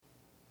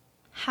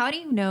How do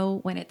you know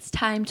when it's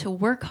time to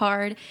work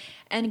hard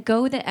and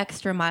go the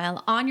extra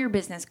mile on your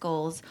business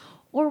goals,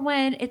 or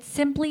when it's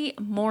simply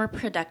more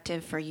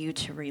productive for you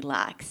to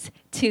relax?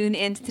 Tune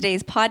into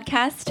today's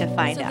podcast to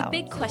find out.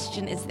 The big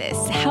question is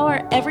this: how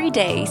are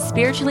everyday,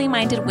 spiritually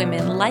minded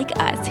women like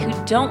us who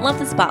don't love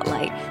the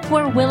spotlight, who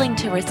are willing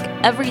to risk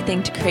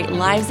everything to create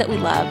lives that we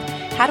love,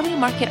 how do we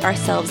market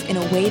ourselves in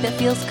a way that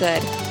feels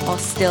good while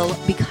still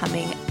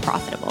becoming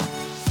profitable?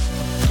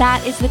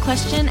 That is the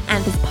question,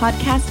 and this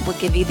podcast will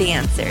give you the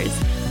answers.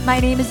 My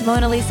name is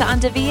Mona Lisa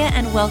Andavia,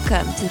 and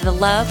welcome to the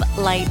Love,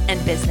 Light,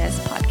 and Business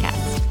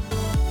podcast.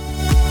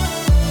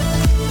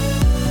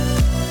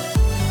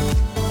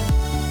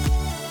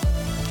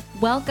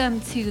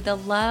 Welcome to the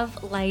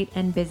Love, Light,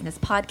 and Business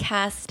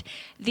podcast,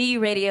 the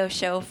radio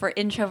show for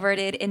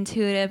introverted,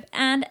 intuitive,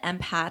 and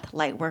empath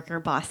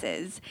lightworker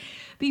bosses.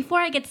 Before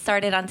I get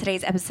started on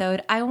today's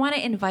episode, I want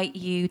to invite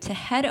you to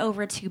head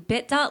over to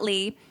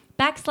bit.ly/Love,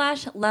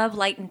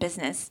 Light, and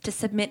Business to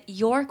submit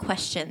your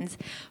questions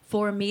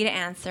for me to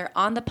answer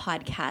on the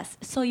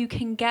podcast so you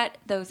can get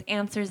those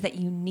answers that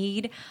you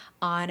need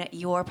on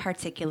your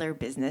particular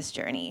business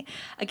journey.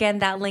 Again,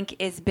 that link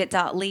is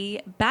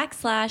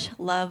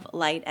bit.ly/Love,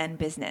 Light, and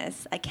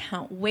Business. I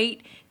can't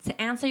wait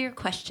to answer your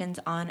questions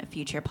on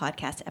future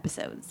podcast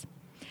episodes.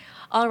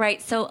 All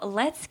right, so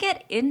let's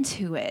get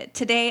into it.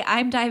 Today,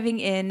 I'm diving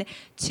in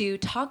to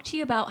talk to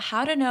you about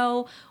how to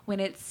know when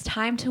it's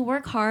time to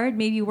work hard,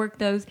 maybe work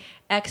those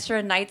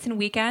extra nights and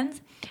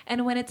weekends,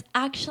 and when it's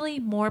actually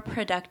more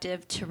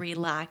productive to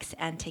relax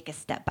and take a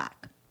step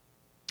back.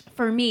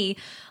 For me,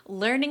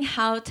 learning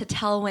how to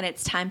tell when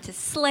it's time to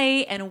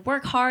slay and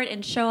work hard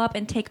and show up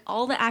and take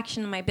all the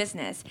action in my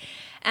business,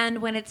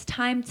 and when it's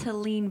time to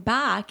lean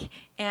back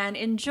and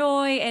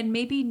enjoy and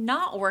maybe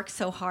not work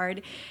so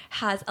hard,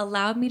 has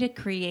allowed me to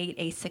create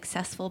a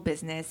successful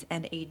business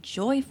and a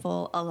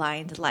joyful,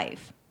 aligned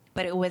life.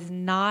 But it was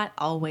not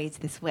always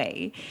this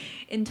way.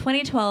 In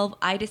 2012,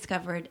 I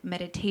discovered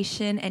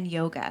meditation and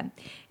yoga,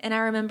 and I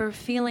remember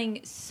feeling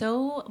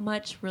so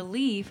much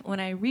relief when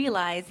I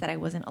realized that I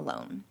wasn't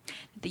alone.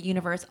 The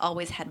universe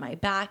always had my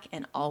back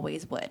and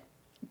always would.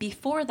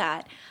 Before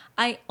that,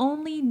 I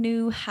only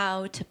knew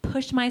how to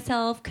push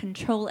myself,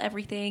 control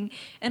everything,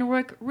 and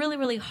work really,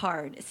 really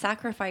hard,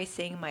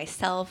 sacrificing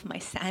myself, my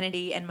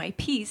sanity, and my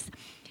peace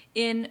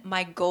in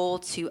my goal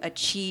to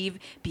achieve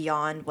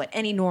beyond what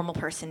any normal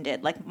person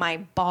did. Like, my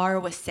bar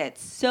was set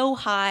so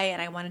high and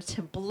I wanted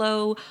to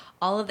blow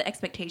all of the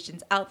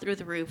expectations out through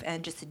the roof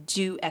and just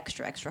do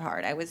extra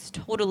hard. I was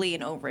totally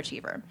an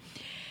overachiever.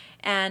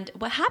 And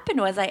what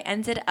happened was I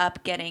ended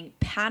up getting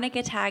panic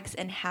attacks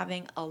and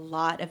having a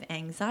lot of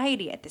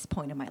anxiety at this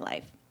point in my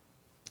life.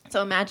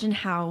 So imagine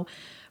how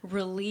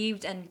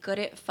relieved and good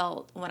it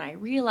felt when I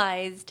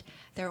realized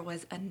there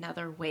was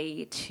another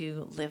way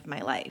to live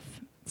my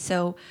life.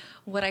 So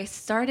what I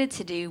started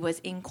to do was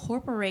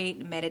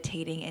incorporate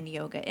meditating and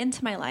yoga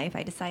into my life.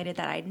 I decided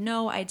that I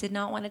did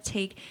not want to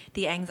take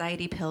the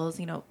anxiety pills.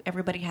 You know,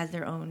 everybody has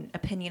their own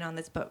opinion on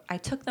this, but I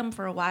took them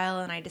for a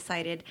while and I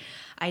decided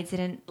I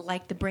didn't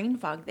like the brain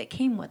fog that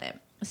came with it.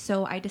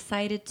 So I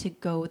decided to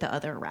go the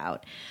other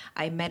route.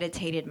 I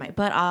meditated my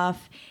butt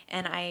off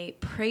and I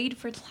prayed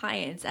for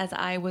clients as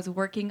I was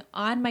working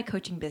on my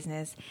coaching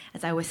business,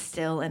 as I was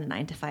still in a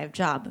 9-to-5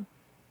 job.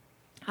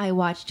 I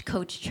watched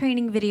coach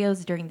training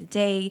videos during the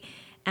day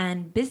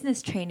and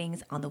business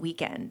trainings on the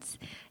weekends.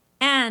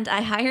 And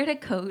I hired a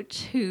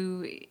coach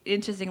who,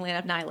 interestingly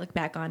enough, now I look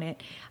back on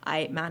it,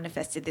 I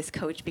manifested this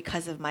coach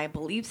because of my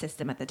belief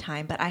system at the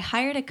time. But I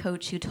hired a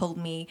coach who told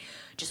me,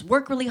 just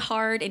work really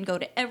hard and go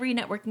to every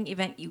networking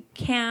event you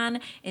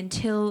can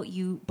until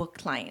you book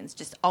clients.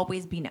 Just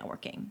always be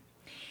networking.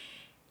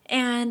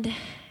 And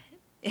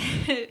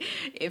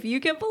if you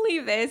can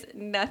believe this,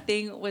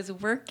 nothing was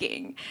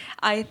working.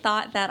 I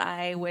thought that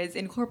I was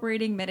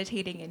incorporating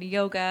meditating and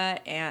yoga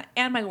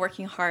and my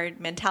working hard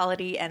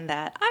mentality and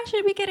that I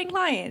should be getting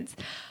clients,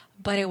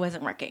 but it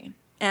wasn't working.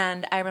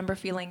 And I remember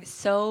feeling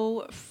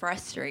so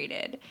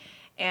frustrated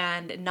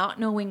and not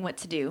knowing what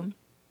to do.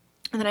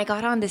 And then I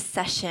got on this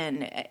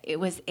session. It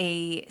was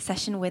a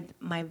session with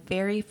my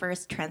very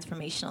first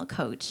transformational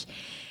coach.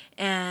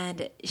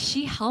 And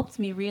she helped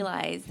me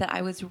realize that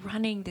I was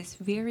running this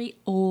very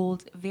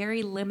old,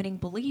 very limiting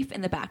belief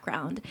in the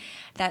background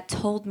that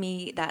told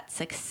me that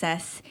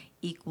success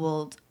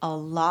equaled a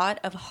lot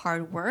of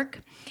hard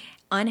work,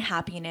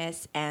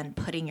 unhappiness, and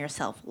putting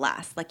yourself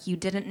last. Like, you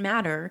didn't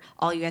matter.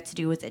 All you had to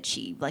do was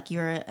achieve. Like,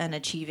 you're an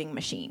achieving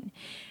machine.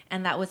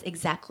 And that was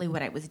exactly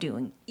what I was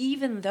doing,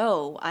 even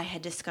though I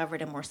had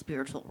discovered a more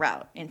spiritual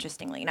route,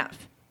 interestingly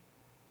enough.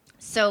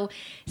 So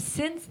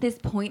since this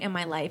point in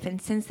my life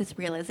and since this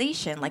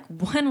realization, like,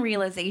 one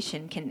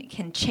realization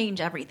can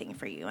change everything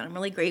for you. And I'm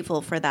really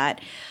grateful for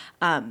that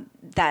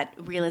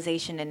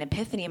realization and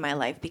epiphany in my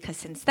life, because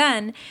since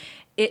then,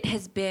 it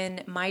has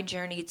been my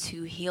journey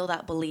to heal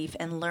that belief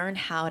and learn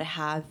how to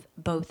have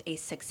both a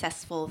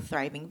successful,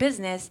 thriving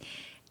business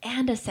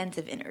and a sense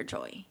of inner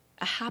joy.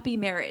 a happy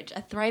marriage,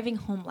 a thriving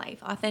home life,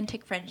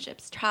 authentic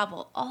friendships,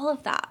 travel, all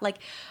of that. Like,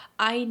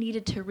 I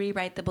needed to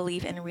rewrite the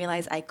belief and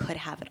realize I could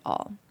have it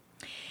all.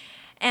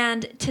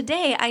 And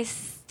today, I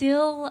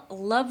still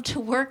love to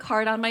work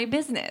hard on my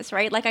business,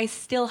 right? Like, I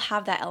still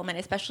have that element,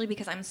 especially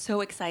because I'm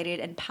so excited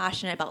and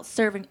passionate about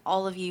serving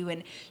all of you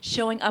and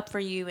showing up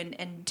for you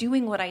and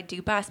doing what I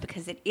do best,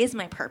 because it is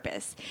my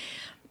purpose.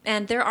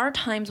 And there are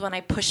times when I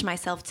push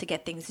myself to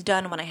get things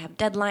done, when I have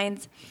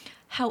deadlines.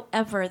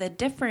 However, the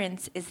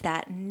difference is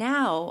that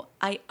now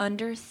I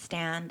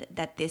understand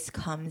that this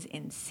comes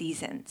in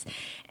seasons.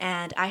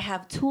 And I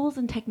have tools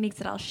and techniques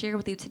that I'll share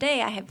with you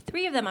today. I have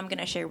 3 of them I'm going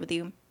to share with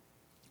you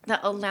that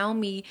allow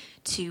me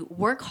to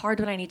work hard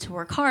when I need to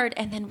work hard,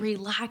 and then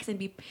relax and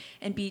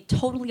be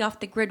totally off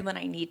the grid when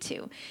I need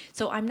to.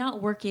 So I'm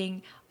not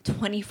working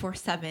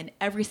 24/7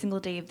 every single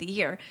day of the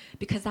year,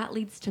 because that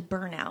leads to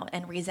burnout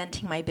and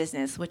resenting my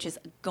business, which is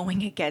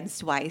going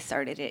against why I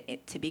started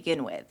it to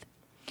begin with.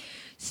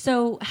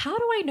 So how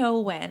do I know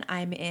when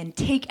I'm in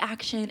take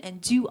action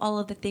and do all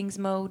of the things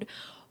mode,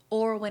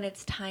 or when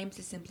it's time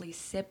to simply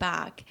sit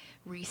back,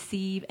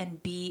 receive,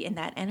 and be in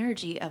that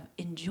energy of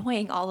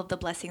enjoying all of the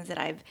blessings that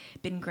I've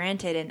been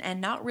granted and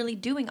not really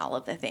doing all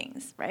of the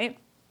things, right?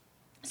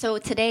 So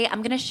today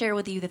I'm going to share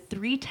with you the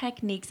 3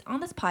 techniques on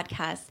this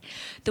podcast,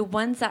 the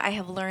ones that I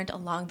have learned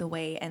along the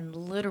way, and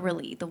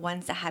literally the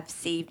ones that have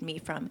saved me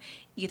from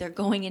either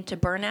going into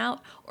burnout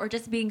or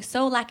just being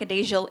so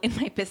lackadaisical in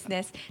my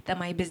business that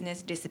my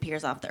business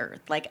disappears off the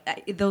earth. Like,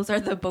 those are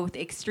the both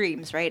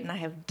extremes, right? And I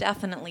have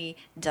definitely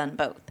done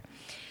both.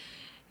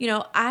 You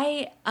know,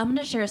 I'm going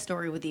to share a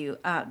story with you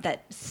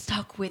that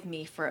stuck with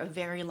me for a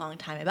very long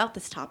time about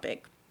this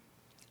topic.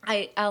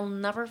 I'll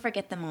never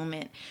forget the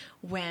moment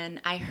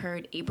when I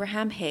heard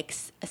Abraham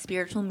Hicks, a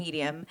spiritual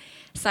medium.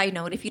 Side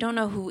note, if you don't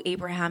know who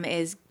Abraham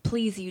is,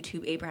 please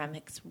YouTube Abraham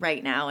Hicks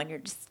right now, and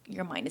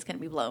your mind is going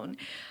to be blown.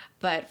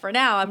 But for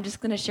now, I'm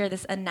just going to share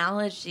this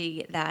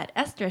analogy that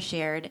Esther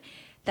shared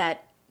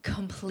that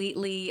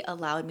completely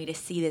allowed me to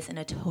see this in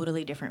a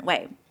totally different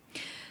way.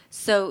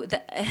 So,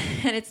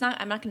 and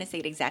I'm not going to say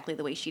it exactly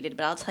the way she did,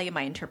 but I'll tell you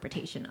my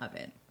interpretation of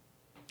it.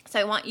 So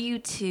I want you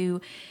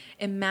to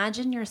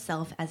imagine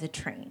yourself as a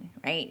train,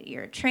 right?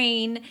 You're a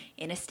train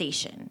in a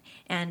station,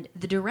 and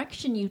the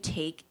direction you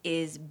take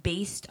is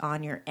based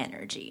on your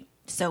energy.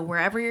 So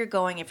wherever you're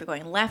going, if you're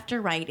going left or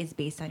right, is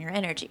based on your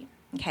energy,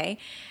 okay?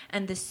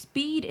 And the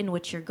speed in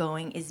which you're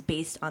going is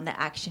based on the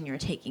action you're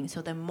taking.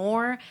 So the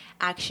more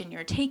action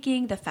you're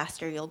taking, the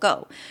faster you'll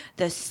go.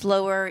 The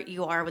slower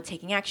you are with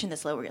taking action, the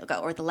slower you'll go,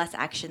 or the less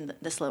action,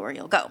 the slower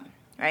you'll go,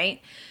 right?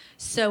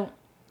 So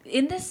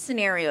in this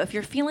scenario, if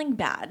you're feeling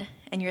bad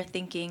and you're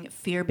thinking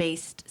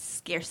fear-based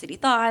scarcity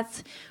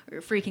thoughts, or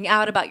you're freaking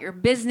out about your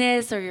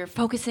business, or you're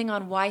focusing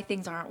on why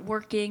things aren't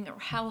working or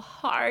how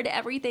hard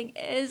everything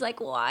is, like,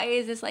 why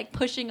is this like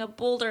pushing a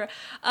boulder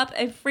up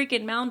a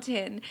freaking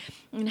mountain,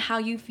 and how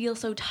you feel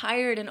so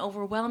tired and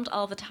overwhelmed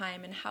all the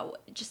time, and how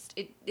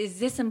is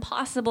this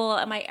impossible?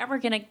 Am I ever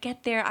going to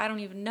get there? I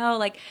don't even know.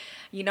 Like,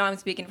 I'm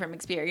speaking from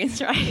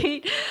experience,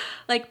 right?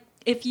 Like,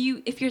 if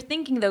you're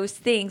thinking those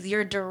things,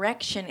 your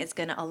direction is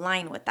going to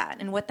align with that.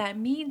 And what that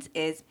means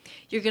is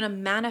you're going to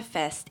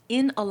manifest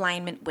in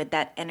alignment with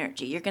that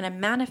energy. You're going to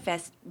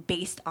manifest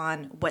based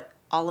on what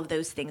all of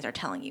those things are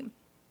telling you.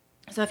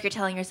 So if you're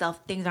telling yourself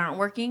things aren't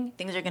working,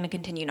 things are going to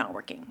continue not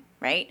working,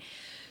 right?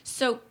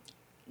 So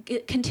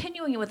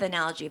continuing with the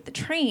analogy of the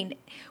train,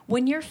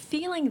 when you're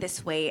feeling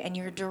this way and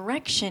your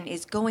direction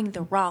is going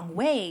the wrong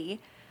way,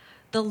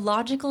 the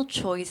logical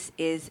choice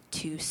is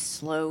to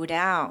slow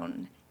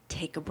down.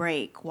 Take a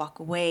break, walk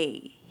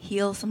away,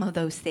 heal some of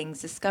those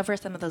things, discover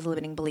some of those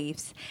limiting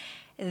beliefs,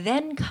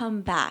 then come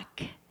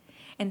back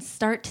and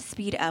start to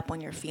speed up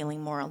when you're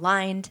feeling more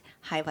aligned,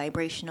 high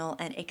vibrational,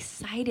 and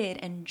excited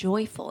and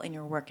joyful in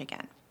your work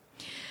again.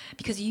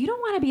 Because you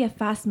don't want to be a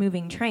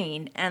fast-moving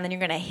train and then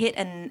you're going to hit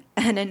an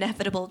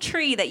inevitable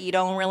tree that you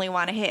don't really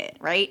want to hit,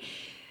 right?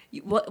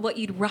 What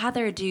you'd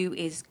rather do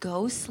is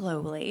go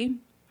slowly.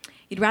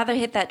 You'd rather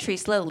hit that tree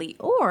slowly,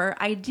 or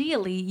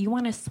ideally, you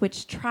want to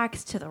switch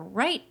tracks to the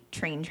right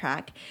train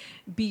track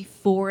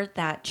before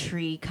that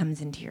tree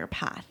comes into your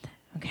path,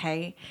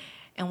 okay?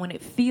 And when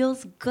it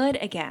feels good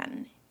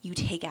again, you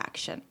take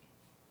action.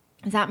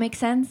 Does that make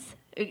sense?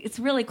 It's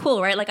really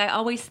cool, right? Like, I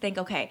always think,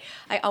 I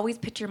always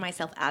picture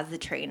myself as the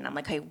train, and I'm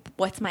like, okay,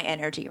 what's my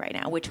energy right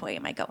now? Which way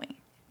am I going?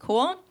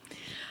 Cool?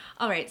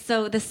 All right,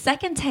 so the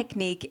second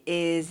technique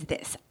is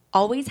this.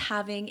 Always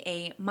having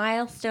a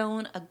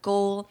milestone, a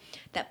goal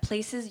that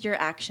places your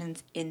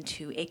actions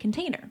into a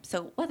container.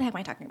 So what the heck am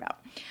I talking about?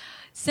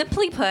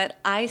 Simply put,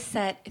 I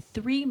set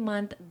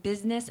 3-month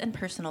business and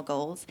personal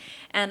goals,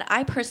 and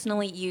I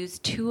personally use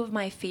 2 of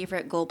my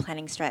favorite goal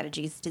planning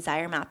strategies,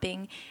 desire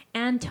mapping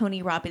and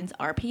Tony Robbins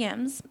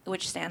RPMs,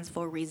 which stands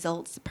for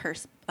Results,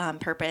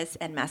 Purpose,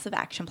 and Massive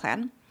Action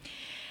Plan.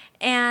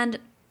 And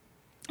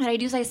what I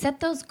do is I set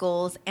those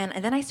goals, and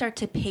then I start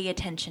to pay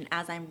attention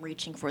as I'm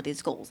reaching for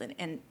these goals.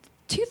 And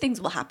 2 things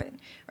will happen,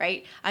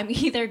 right? I'm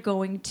either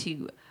going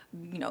to,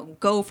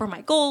 go for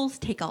my goals,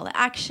 take all the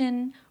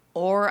action,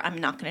 or I'm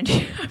not going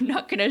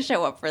to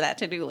show up for that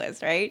to-do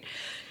list, right?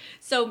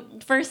 So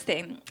first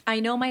thing,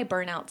 I know my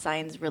burnout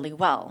signs really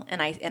well,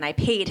 and I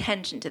pay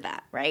attention to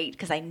that, right?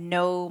 Because I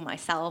know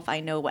myself,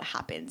 I know what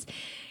happens.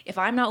 If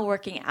I'm not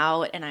working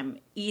out and I'm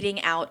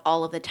eating out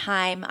all of the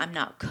time, I'm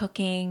not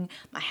cooking,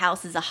 my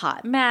house is a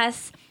hot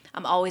mess,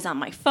 I'm always on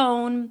my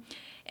phone,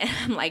 and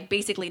I'm like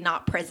basically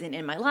not present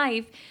in my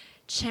life,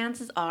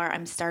 chances are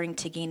I'm starting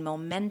to gain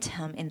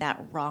momentum in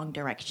that wrong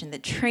direction. The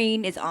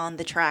train is on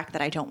the track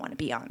that I don't want to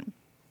be on.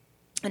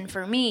 And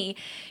for me,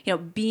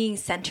 being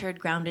centered,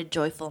 grounded,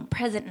 joyful, and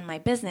present in my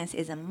business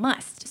is a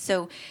must.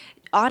 So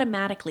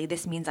automatically,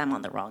 this means I'm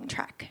on the wrong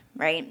track,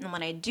 right? And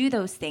when I do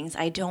those things,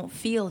 I don't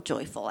feel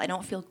joyful. I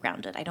don't feel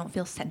grounded. I don't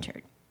feel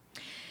centered.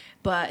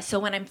 But so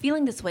when I'm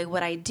feeling this way,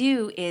 what I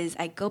do is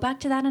I go back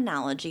to that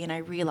analogy and I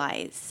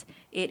realize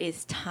it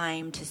is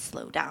time to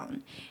slow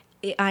down.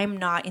 I'm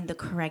not in the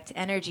correct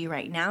energy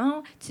right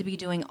now to be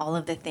doing all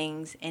of the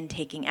things and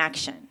taking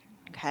action,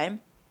 okay?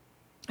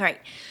 All right,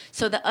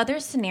 so the other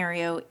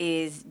scenario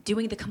is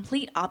doing the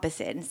complete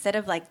opposite. Instead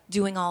of like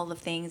doing all the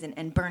things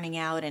and burning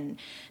out and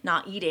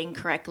not eating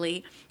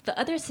correctly, the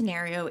other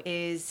scenario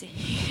is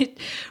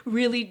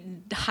really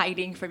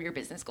hiding from your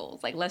business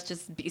goals. Like, let's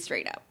just be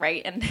straight up,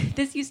 right? And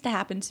this used to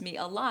happen to me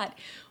a lot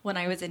when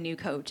I was a new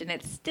coach, and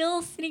it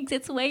still sneaks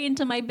its way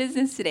into my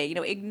business today.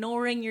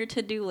 Ignoring your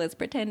to-do list,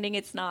 pretending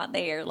it's not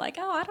there. Like,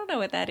 oh, I don't know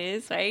what that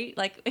is, right?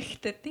 Like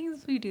the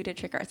things we do to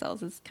trick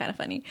ourselves is kind of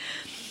funny.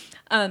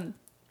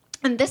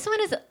 And this one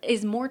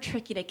is more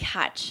tricky to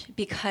catch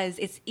because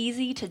it's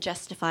easy to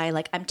justify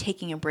like I'm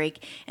taking a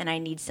break and I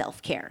need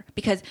self-care,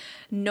 because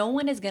no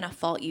one is going to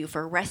fault you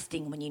for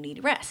resting when you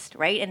need rest,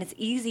 right? And it's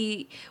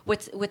easy.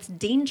 What's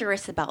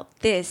dangerous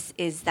about this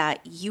is that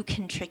you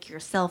can trick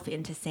yourself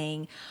into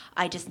saying,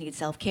 I just need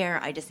self-care,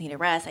 I just need a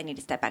rest, I need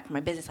to step back from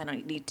my business, I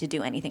don't need to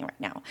do anything right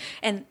now.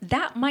 And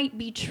that might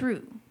be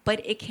true,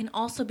 but it can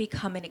also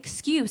become an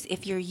excuse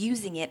if you're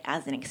using it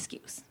as an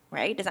excuse,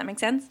 right? Does that make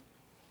sense?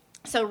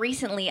 So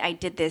recently I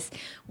did this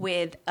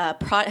with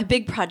a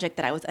big project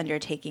that I was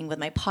undertaking with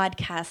my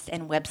podcast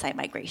and website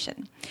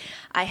migration.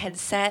 I had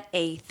set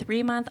a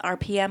 3-month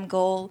RPM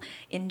goal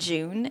in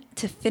June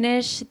to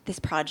finish this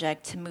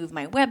project, to move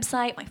my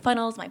website, my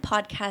funnels, my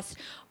podcast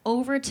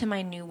over to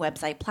my new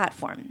website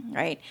platform,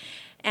 right?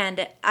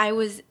 And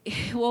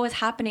what was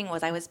happening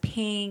was I was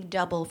paying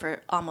double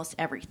for almost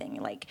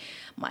everything, like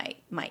my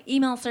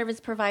email service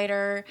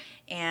provider,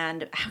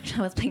 and actually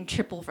I was paying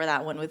triple for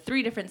that one with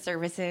 3 different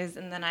services.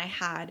 And then I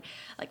had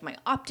like my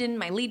opt-in,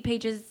 my lead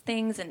pages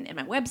things, and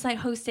my website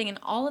hosting, and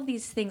all of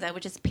these things. I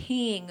was just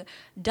paying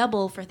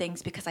double for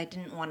things because I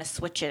didn't want to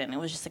switch it. And it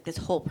was just like this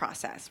whole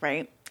process,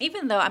 right?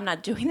 Even though I'm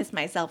not doing this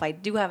myself, I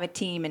do have a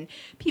team and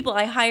people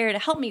I hire to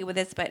help me with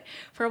this. But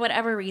for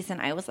whatever reason,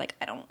 I was like,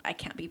 I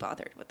can't be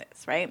bothered with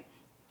this, right?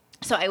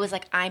 So I was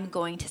like, I'm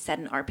going to set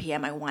an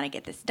RPM. I want to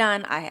get this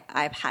done.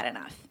 I've had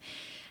enough.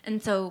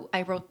 And so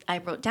I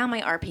wrote down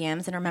my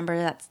RPMs, and remember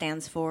that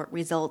stands for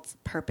results,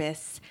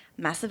 purpose,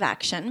 massive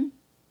action.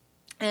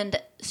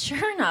 And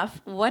sure enough,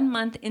 1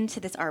 month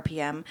into this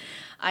RPM,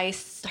 I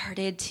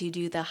started to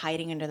do the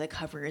hiding under the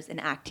covers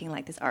and acting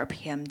like this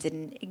RPM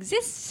didn't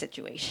exist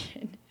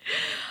situation.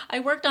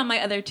 I worked on my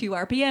other 2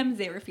 RPMs.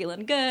 They were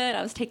feeling good.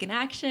 I was taking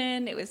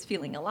action. It was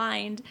feeling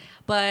aligned.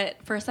 But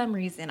for some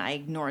reason, I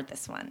ignored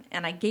this one.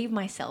 And I gave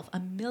myself a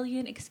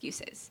million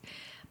excuses.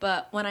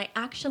 But when I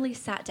actually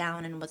sat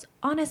down and was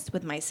honest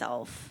with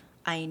myself,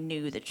 I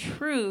knew the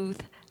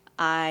truth.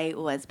 I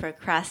was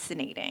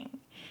procrastinating.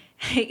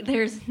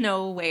 There's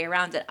no way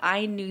around it.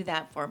 I knew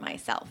that for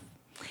myself.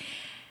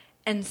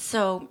 And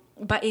so,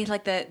 but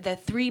like the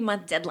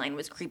 3-month deadline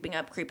was creeping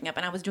up,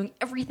 and I was doing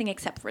everything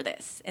except for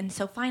this. And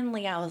so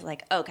finally I was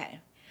like, okay,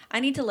 I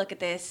need to look at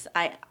this.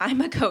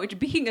 I'm a coach.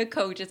 Being a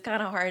coach, it's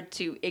kind of hard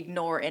to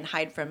ignore and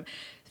hide from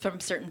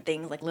certain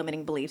things like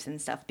limiting beliefs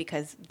and stuff,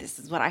 because this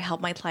is what I help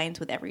my clients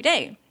with every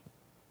day.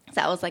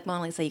 So I was like,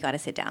 Mona Lisa, you got to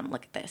sit down and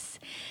look at this.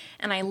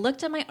 And I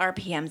looked at my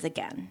RPMs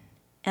again,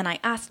 and I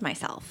asked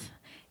myself,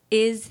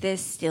 is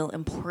this still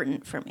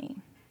important for me?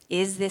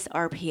 Is this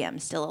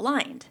RPM still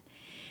aligned?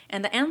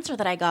 And the answer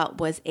that I got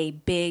was a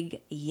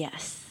big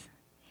yes.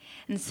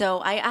 And so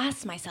I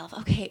asked myself,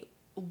 okay,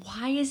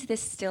 why is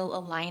this still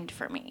aligned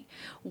for me?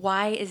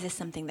 Why is this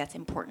something that's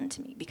important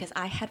to me? Because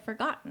I had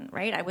forgotten,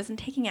 right? I wasn't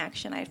taking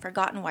action. I had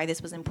forgotten why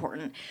this was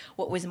important.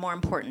 What was more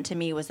important to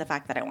me was the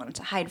fact that I wanted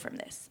to hide from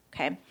this,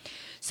 okay?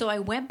 So I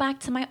went back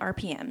to my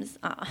RPMs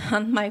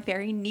on my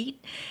very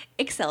neat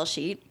Excel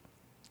sheet,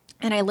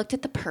 and I looked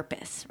at the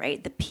purpose,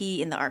 right? The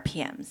P in the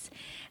RPMs.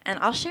 And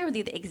I'll share with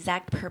you the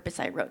exact purpose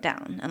I wrote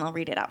down, and I'll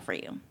read it out for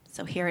you.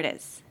 So here it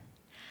is.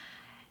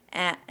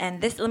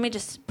 And this, let me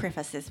just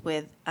preface this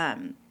with,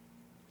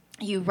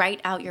 you write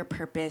out your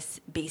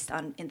purpose based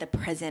on in the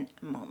present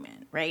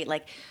moment, right?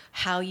 Like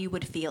how you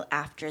would feel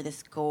after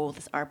this goal,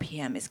 this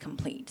RPM is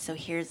complete. So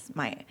here's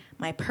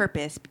my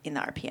purpose in the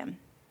RPM.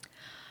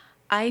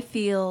 I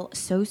feel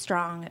so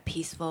strong,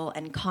 peaceful,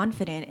 and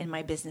confident in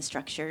my business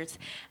structures,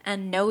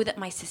 and know that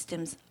my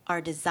systems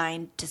are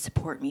designed to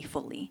support me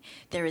fully.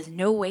 There is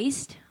no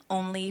waste,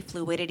 only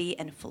fluidity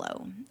and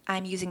flow.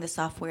 I'm using the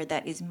software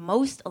that is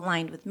most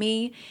aligned with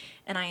me,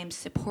 and I am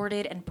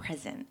supported and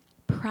present.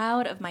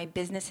 Proud of my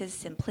business's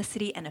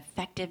simplicity and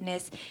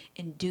effectiveness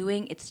in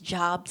doing its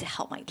job to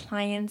help my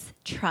clients,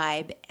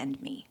 tribe,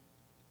 and me.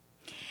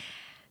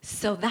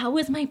 So that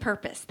was my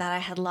purpose that I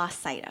had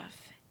lost sight of.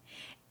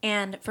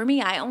 And for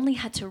me, I only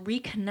had to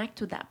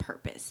reconnect with that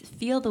purpose,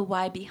 feel the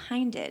why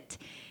behind it,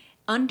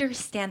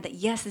 understand that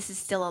yes, this is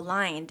still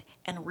aligned,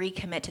 and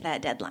recommit to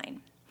that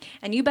deadline.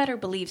 And you better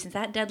believe, since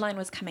that deadline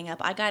was coming up,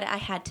 I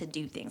had to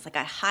do things. Like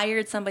I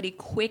hired somebody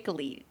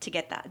quickly to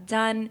get that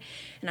done.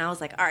 And I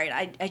was like, all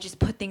right, I just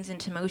put things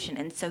into motion.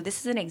 And so this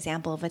is an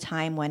example of a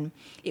time when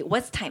it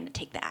was time to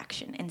take the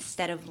action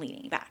instead of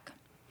leaning back.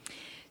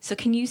 So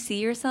can you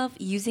see yourself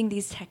using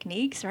these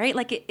techniques, right?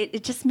 Like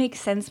it just makes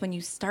sense when you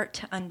start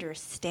to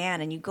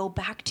understand and you go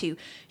back to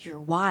your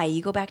why,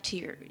 you go back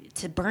to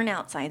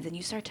burnout signs, and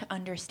you start to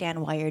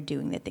understand why you're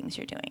doing the things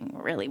you're doing.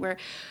 Really,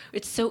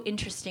 it's so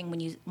interesting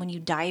when you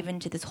dive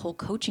into this whole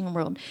coaching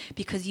world,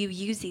 because you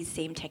use these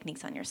same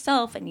techniques on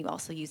yourself and you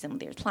also use them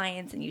with your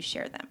clients and you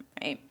share them,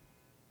 right?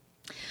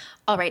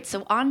 All right,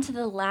 so on to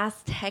the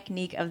last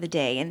technique of the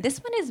day. And this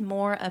one is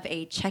more of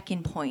a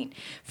check-in point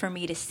for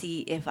me to see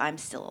if I'm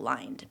still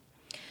aligned.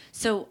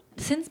 So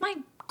since my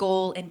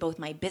goal in both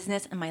my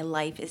business and my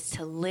life is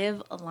to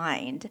live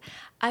aligned,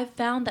 I've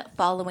found that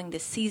following the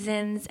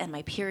seasons and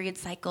my period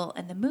cycle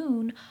and the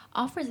moon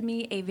offers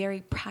me a very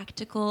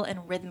practical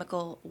and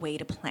rhythmical way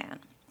to plan.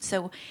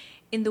 So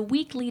in the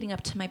week leading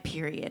up to my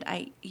period,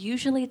 I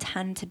usually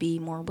tend to be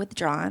more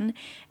withdrawn,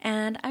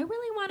 and I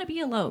really want to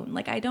be alone.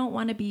 Like I don't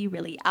want to be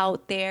really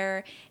out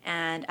there,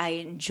 and I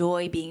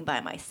enjoy being by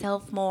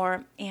myself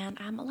more. And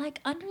I'm like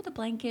under the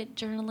blanket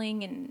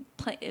journaling and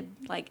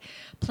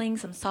playing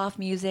some soft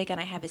music, and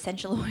I have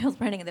essential oils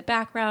running in the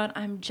background.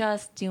 I'm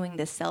just doing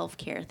this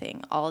self-care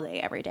thing all day,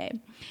 every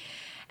day.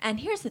 And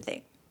here's the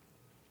thing.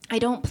 I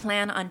don't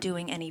plan on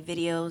doing any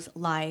videos,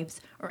 lives,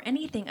 or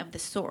anything of the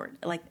sort,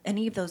 like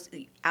any of those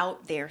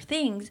out there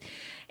things.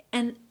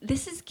 And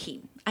this is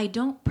key. I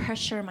don't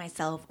pressure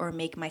myself or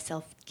make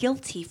myself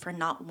guilty for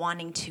not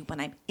wanting to when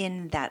I'm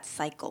in that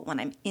cycle, when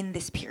I'm in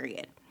this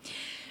period.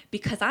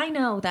 Because I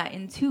know that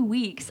in 2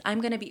 weeks, I'm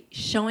going to be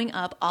showing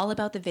up all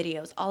about the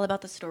videos, all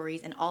about the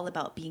stories, and all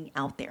about being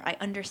out there. I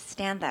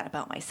understand that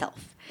about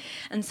myself.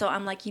 And so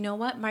I'm like, you know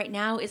what? Right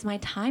now is my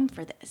time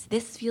for this.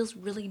 This feels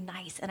really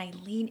nice. And I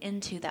lean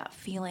into that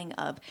feeling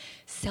of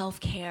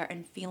self-care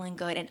and feeling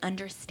good and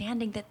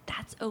understanding that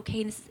that's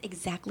okay. This is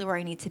exactly where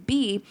I need to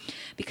be,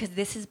 because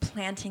this is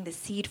planting the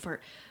seed for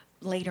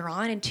later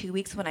on in 2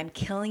 weeks when I'm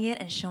killing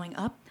it and showing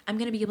up. I'm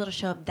going to be able to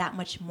show up that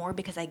much more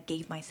because I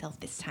gave myself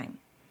this time.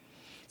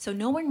 So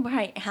knowing where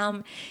I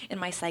am in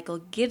my cycle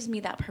gives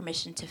me that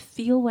permission to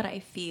feel what I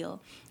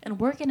feel and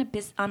work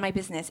on my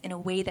business in a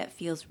way that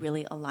feels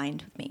really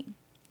aligned with me.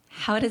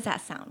 How does that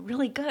sound?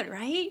 Really good,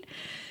 right?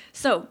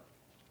 So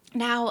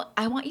now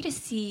I want you to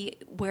see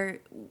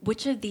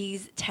which of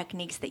these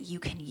techniques that you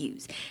can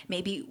use.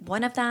 Maybe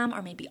one of them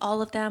or maybe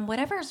all of them,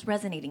 whatever is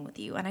resonating with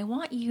you. And I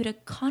want you to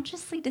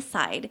consciously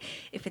decide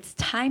if it's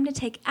time to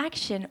take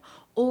action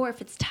or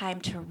if it's time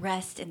to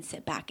rest and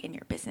sit back in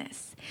your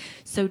business.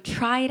 So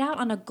try it out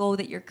on a goal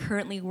that you're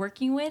currently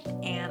working with,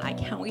 and I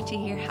can't wait to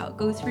hear how it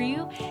goes for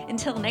you.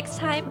 Until next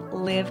time,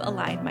 live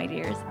aligned, my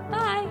dears.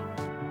 Bye.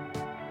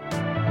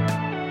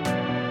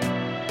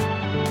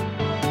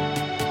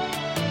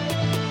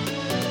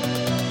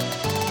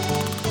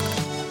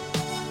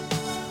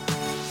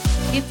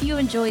 If you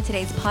enjoyed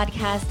today's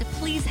podcast,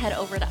 please head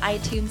over to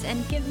iTunes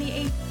and give me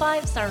a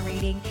 5-star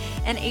rating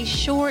and a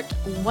short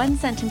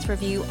 1-sentence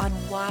review on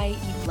why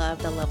you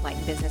love the Love Light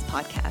and Business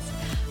podcast.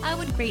 I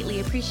would greatly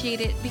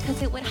appreciate it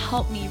because it would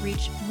help me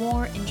reach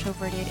more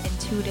introverted,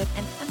 intuitive,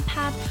 and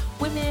empath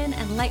women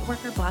and light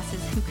worker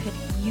bosses who could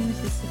use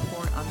the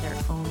support on their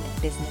own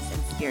business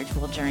and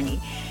spiritual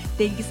journey.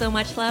 Thank you so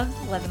much, loves.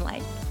 Love and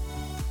light.